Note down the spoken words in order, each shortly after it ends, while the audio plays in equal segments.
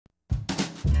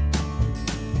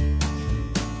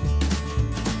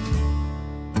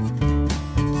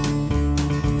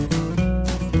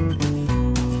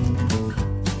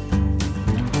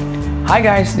Hi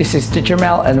guys, this is Teacher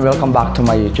Mel and welcome back to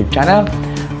my YouTube channel.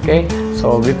 Okay,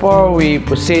 so before we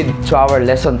proceed to our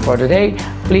lesson for today,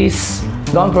 please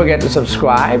don't forget to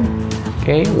subscribe,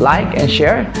 okay, like and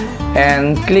share,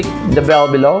 and click the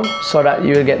bell below so that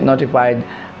you will get notified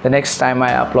the next time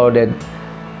I uploaded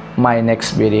my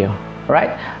next video.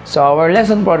 Alright, so our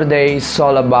lesson for today is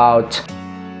all about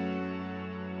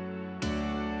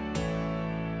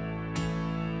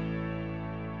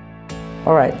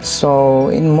Alright, so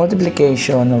in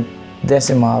multiplication of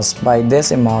decimals by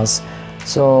decimals,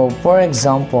 so for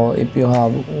example, if you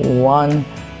have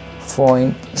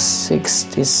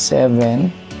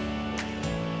 1.67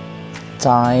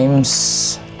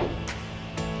 times,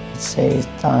 let's say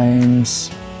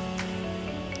times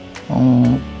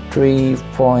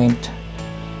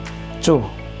 3.2,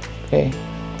 okay,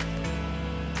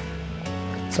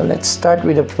 so let's start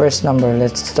with the first number.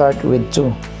 Let's start with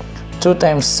 2. 2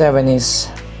 times 7 is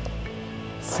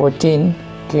 14,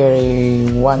 carry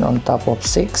 1 on top of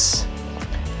 6.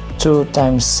 2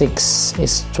 times 6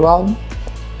 is 12,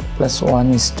 plus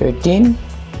 1 is 13.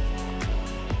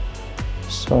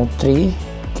 So 3,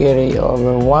 carry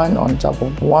over 1 on top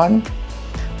of 1.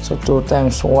 So 2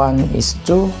 times 1 is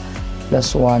 2,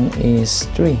 plus 1 is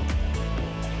 3.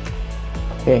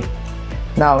 Okay,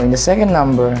 now in the second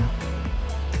number,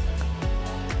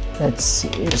 let's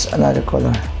use another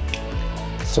color.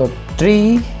 So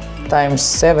 3 times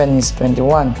 7 is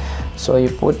 21. So you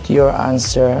put your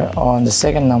answer on the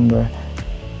second number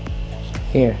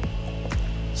here.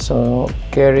 So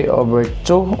carry over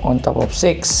 2 on top of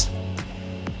 6.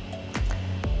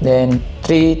 Then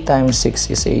 3 times 6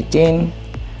 is 18.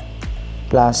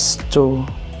 Plus 2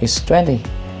 is 20.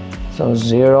 So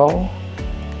 0,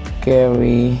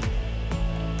 carry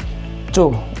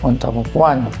 2 on top of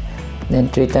 1. Then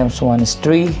 3 times 1 is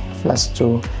 3. Plus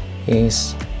 2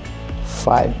 is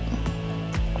 5,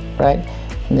 right?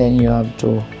 And then you have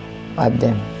to add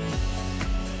them.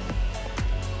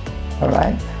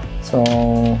 Alright, so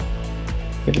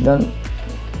if you don't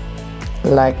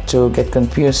like to get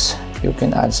confused, you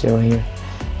can add 0 here.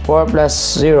 4 plus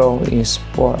 0 is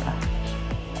 4.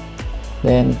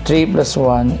 Then 3 plus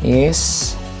 1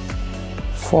 is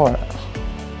 4.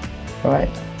 Alright,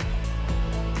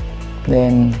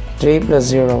 then 3 plus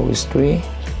 0 is 3.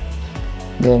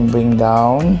 Then bring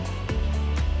down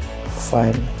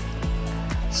 5.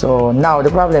 So now the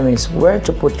problem is where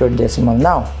to put your decimal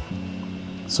now.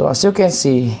 So as you can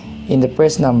see in the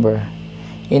first number,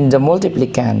 in the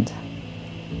multiplicand,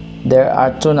 there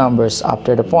are 2 numbers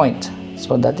after the point.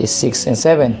 So that is 6 and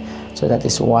 7. So that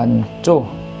is 1, 2.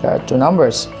 There are 2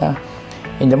 numbers.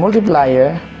 In the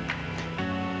multiplier,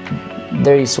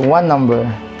 there is 1 number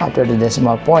after the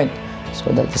decimal point.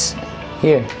 So that is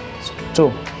here, so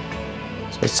 2.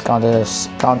 It's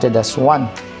counted as 1.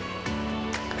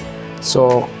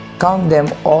 So count them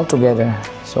all together.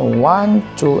 So 1,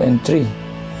 2, and 3.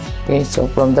 Okay, so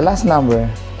from the last number,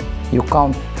 you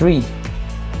count 3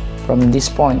 from this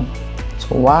point.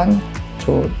 So 1,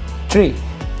 2, 3.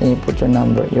 Then you put your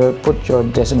number. You put your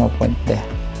decimal point there.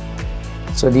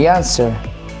 So the answer,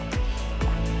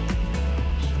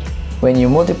 when you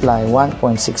multiply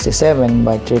 1.67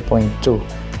 by 3.2,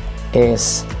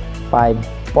 is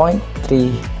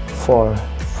 5.344.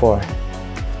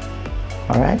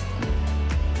 Alright,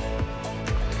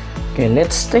 okay,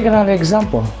 let's take another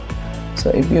example.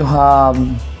 So if you have,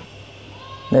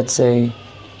 let's say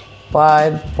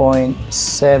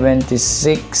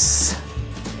 5.76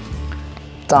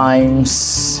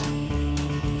 times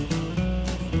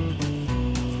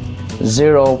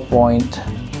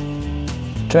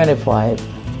 0.25,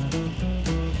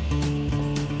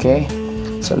 okay.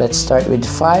 So let's start with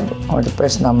 5, or the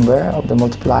first number of the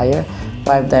multiplier.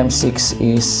 5 times 6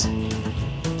 is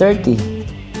 30.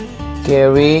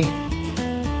 Carry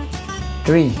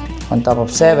 3 on top of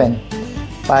 7.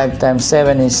 5 times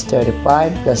 7 is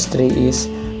 35, plus 3 is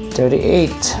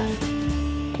 38.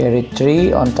 Carry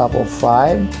 3 on top of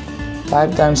 5.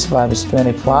 5 times 5 is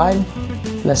 25,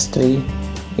 plus 3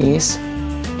 is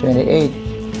 28.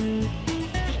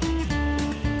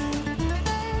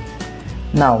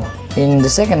 Now, in the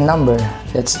second number,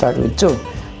 let's start with 2.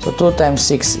 So 2 times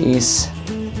 6 is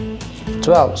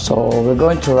 12. So we're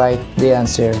going to write the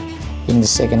answer in the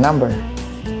second number.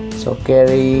 So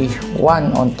carry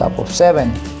 1 on top of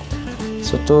 7.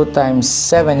 So 2 times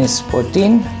 7 is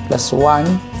 14, plus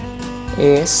 1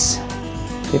 is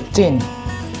 15.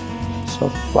 So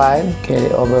 5,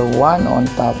 carry over 1 on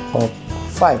top of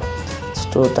 5. So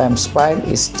 2 times 5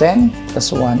 is 10,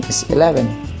 plus 1 is 11.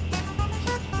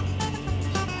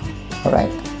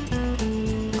 Alright,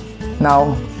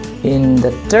 now in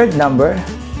the third number,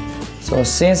 so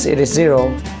since it is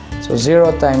 0, so So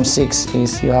 0 times 6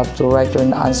 is, you have to write your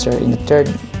answer in the third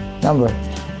number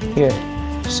here.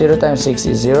 0 times 6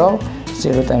 is 0,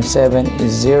 0 times 7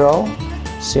 is 0,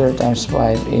 0 times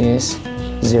 5 is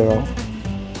 0.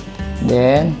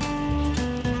 Then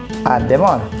add them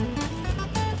all.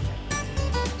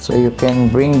 So you can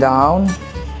bring down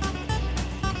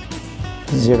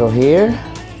 0 here.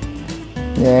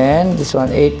 Then this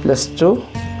one, 8 plus 2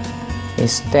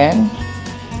 is 10.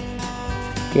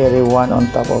 Carry 1 on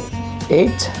top of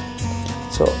 8.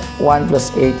 So 1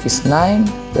 plus 8 is 9,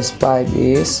 plus 5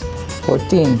 is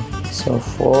 14. So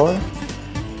 4.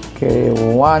 Carry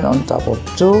 1 on top of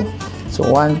 2. So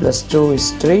 1 plus 2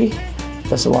 is 3,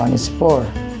 plus 1 is 4.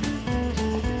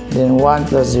 Then 1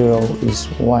 plus 0 is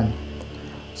 1.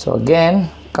 So again,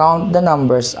 count the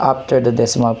numbers after the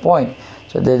decimal point.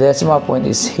 So the decimal point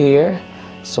is here.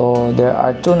 So there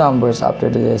are 2 numbers after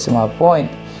the decimal point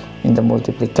in the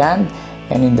multiplicand,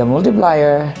 and in the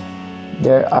multiplier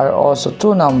there are also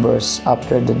 2 numbers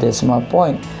after the decimal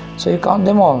point. So you count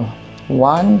them all.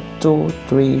 1, 2,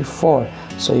 3, 4.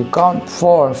 So you count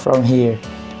 4 from here.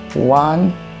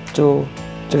 1, 2,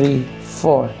 3,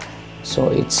 4.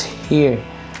 So it's here.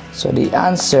 So the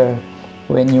answer,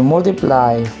 when you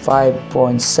multiply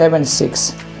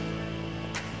 5.76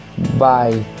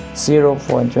 by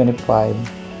 0.25,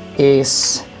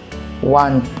 is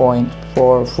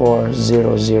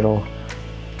 1.4400.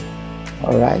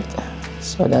 Alright,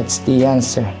 so that's the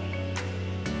answer.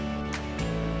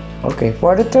 Okay,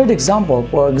 for the third example,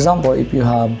 for example, if you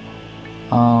have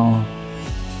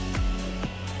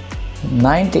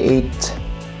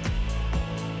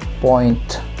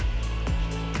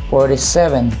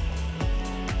 98.47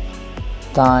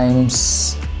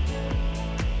 times,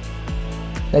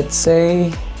 let's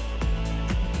say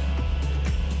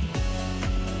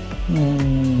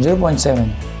 0.7.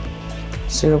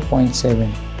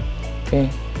 Okay,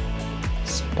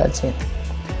 so that's it.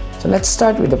 So let's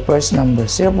start with the first number.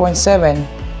 0.7,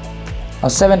 or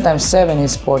 7 times 7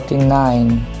 is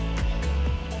 49.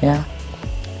 Yeah,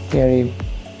 carry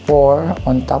 4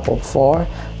 on top of 4.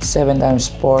 7 times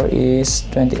 4 is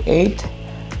 28,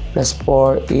 plus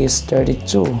 4 is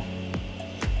 32.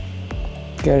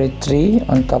 Carry 3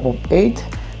 on top of 8.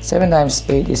 7 times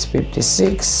 8 is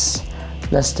 56,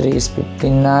 plus 3 is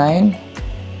 59.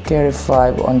 Carry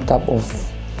 5 on top of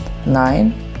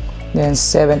 9. Then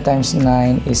 7 times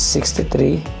 9 is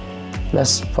 63,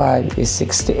 plus 5 is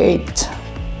 68.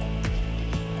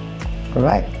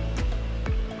 Alright.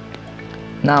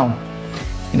 Now,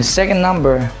 in the second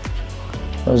number,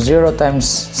 0 times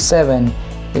 7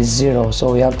 is 0.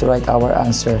 So we have to write our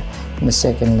answer in the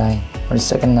second line, or the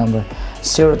second number.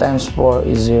 0 times 4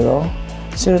 is 0.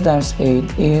 0 times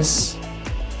 8 is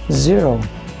 0.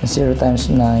 And 0 times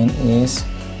 9 is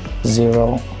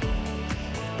 0.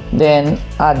 Then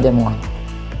add them all.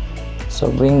 So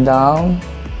bring down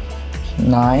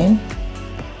 9,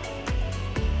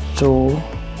 2,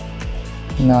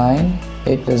 9,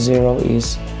 8 plus 0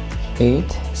 is 8,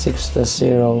 6 plus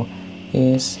 0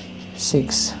 is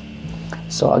 6.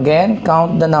 So again,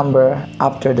 count the number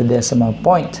after the decimal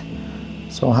point.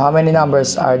 So how many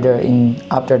numbers are there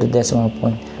after the decimal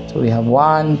point? So we have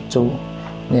 1, 2,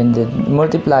 then the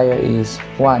multiplier is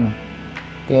 1.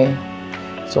 Okay,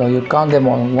 so you count them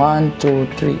all. 1, 2,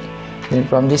 3. Then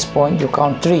from this point you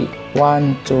count 3.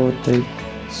 1, 2, 3.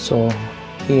 So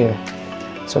here.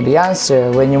 So the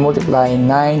answer, when you multiply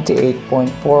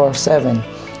 98.47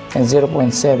 and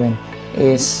 0.7,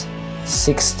 is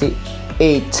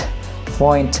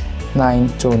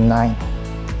 68.929.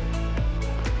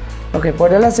 Okay, for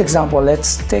the last example,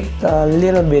 let's take a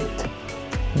little bit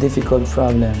difficult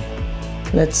problem.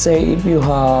 Let's say if you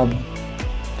have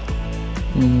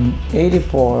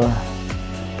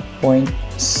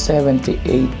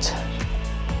 84.78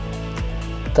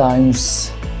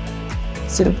 times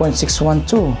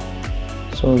 0.612,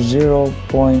 so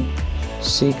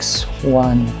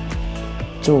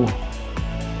 0.612.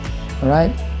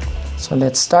 Alright, so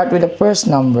let's start with the first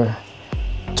number.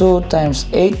 2 times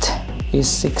 8 is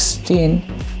 16.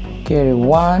 Carry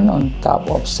 1 on top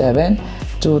of 7.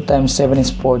 2 times 7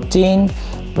 is 14,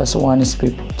 plus 1 is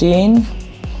 15.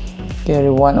 Carry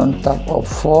 1 on top of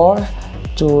 4.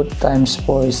 2 times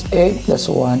 4 is 8, plus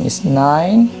 1 is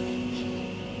 9.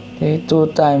 Okay, 2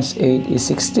 times 8 is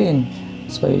 16,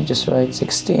 so you just write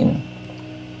 16.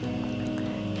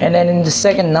 And then in the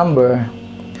second number,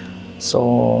 so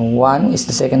 1 is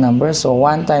the second number, so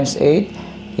 1 times 8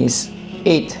 is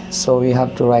 8, so we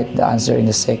have to write the answer in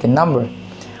the second number.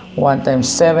 1 times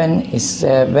 7 is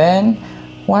 7,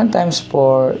 1 times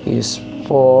 4 is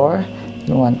 4,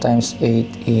 and 1 times 8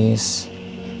 is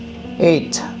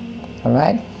 8.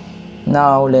 Alright,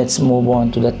 Now let's move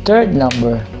on to the third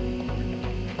number.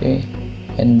 Okay,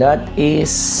 and that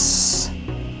is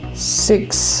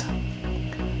 6.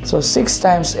 So 6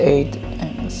 times 8,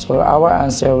 so our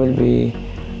answer will be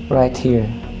right here.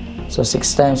 So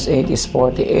 6 times 8 is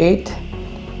 48.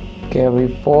 Carry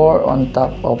 4 on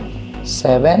top of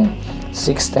 7.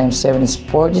 6 times 7 is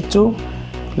 42,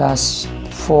 plus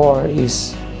 4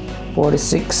 is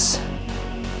 46.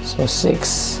 So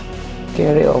 6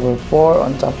 carry over 4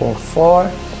 on top of 4.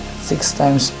 6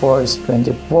 times 4 is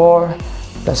 24,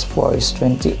 plus 4 is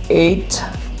 28.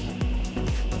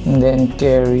 And then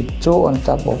carry 2 on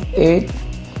top of 8.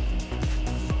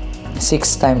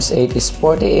 6 times 8 is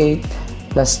 48,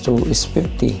 plus 2 is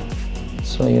 50.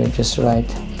 So you just write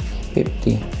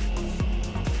 50.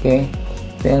 Okay,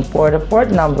 then for the fourth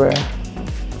number,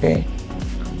 okay,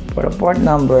 for the fourth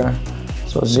number,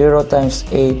 so 0 times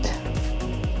 8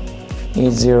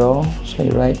 is 0, so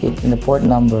you write it in the fourth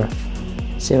number.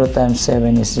 0 times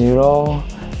 7 is 0,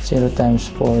 0 times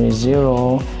 4 is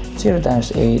 0, 0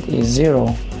 times 8 is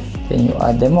 0. Then you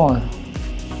add them all.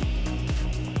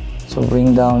 So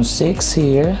bring down 6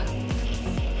 here.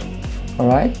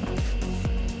 Alright,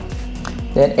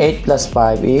 then 8 plus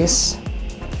 5 is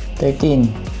 13.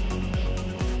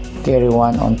 Carry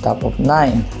 1 on top of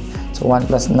 9. So 1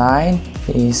 plus 9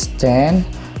 is 10,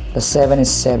 plus 7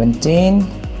 is 17,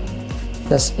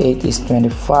 plus 8 is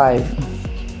 25.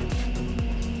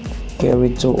 Carry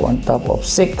 2 on top of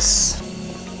 6.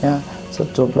 Yeah, so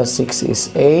 2 plus 6 is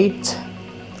 8,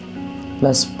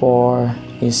 plus 4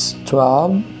 is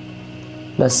 12,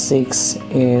 plus 6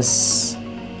 is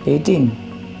 18.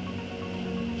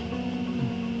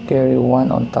 Carry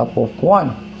 1 on top of 1.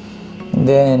 And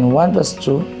then 1 plus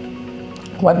 2,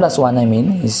 1 plus 1 I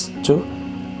mean is 2,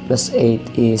 plus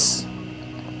 8 is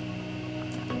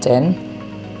 10,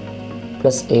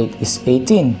 plus 8 is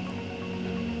 18.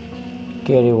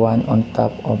 Carry 1 on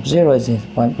top of 0. Is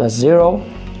 1 plus 0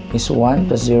 is 1,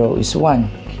 plus 0 is 1.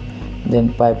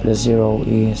 Then 5 plus 0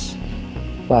 is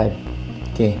 5.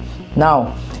 Okay,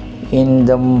 now in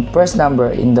the first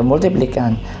number, in the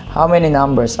multiplicand, how many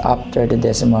numbers after the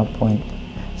decimal point?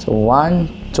 So 1,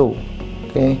 2.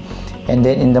 Okay, and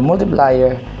then in the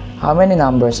multiplier, how many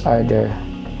numbers are there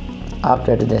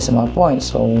after the decimal point?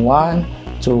 So 1,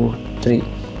 2, 3.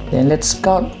 Then let's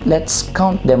count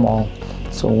them all.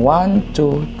 So 1,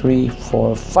 2, 3,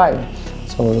 4, 5.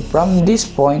 So from this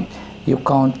point you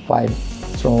count 5.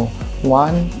 So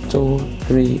 1, 2,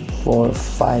 3, 4,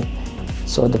 5.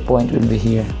 So the point will be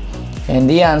here, and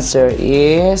the answer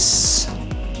is,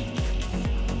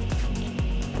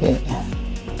 okay,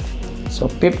 so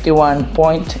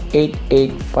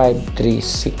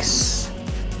 51.88536.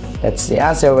 That's the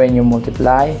answer when you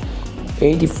multiply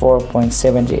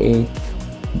 84.78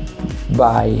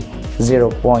 by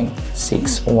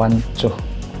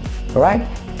 0.612. Alright,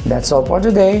 that's all for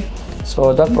today.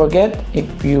 So don't forget,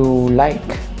 if you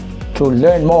like to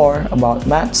learn more about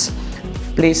maths,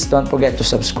 please don't forget to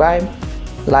subscribe,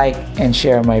 like, and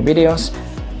share my videos,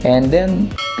 and then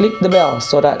click the bell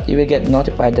so that you will get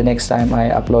notified the next time I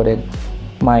uploaded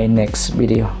my next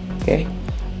video. Okay,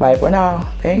 bye for now.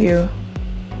 Thank you.